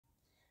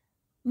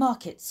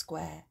Market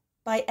Square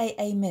by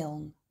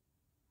a.a.milne.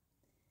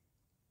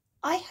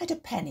 I had a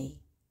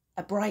penny,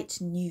 a bright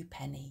new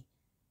penny.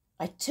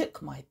 I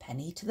took my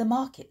penny to the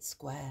market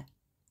square.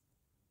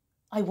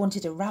 I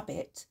wanted a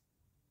rabbit,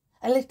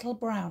 a little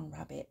brown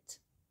rabbit,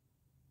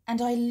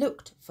 and I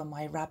looked for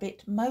my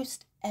rabbit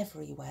most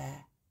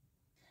everywhere.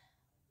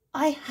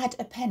 I had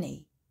a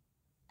penny,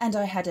 and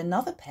I had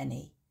another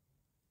penny.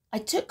 I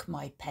took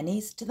my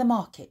pennies to the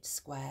market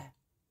square.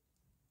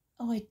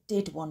 Oh, I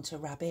did want a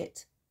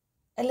rabbit,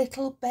 a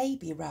little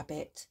baby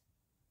rabbit,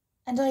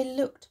 and I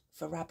looked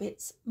for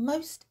rabbits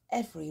most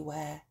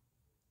everywhere.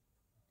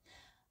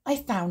 I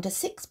found a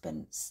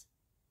sixpence,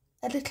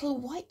 a little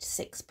white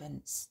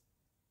sixpence.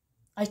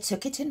 I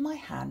took it in my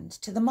hand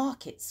to the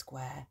market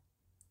square.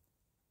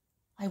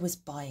 I was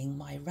buying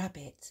my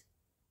rabbit.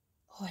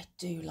 Oh, I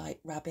do like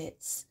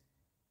rabbits.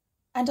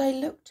 And I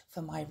looked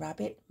for my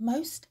rabbit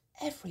most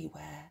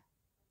everywhere.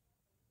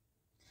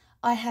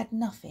 I had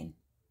nothing.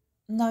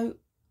 No,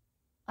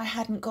 I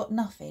hadn't got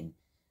nothing,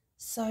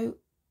 so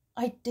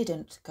I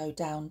didn't go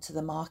down to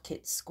the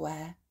market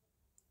square.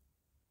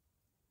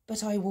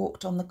 But I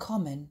walked on the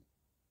common,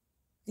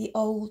 the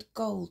old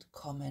gold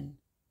common,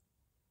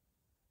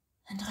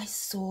 and I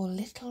saw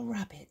little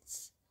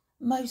rabbits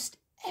most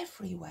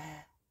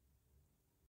everywhere.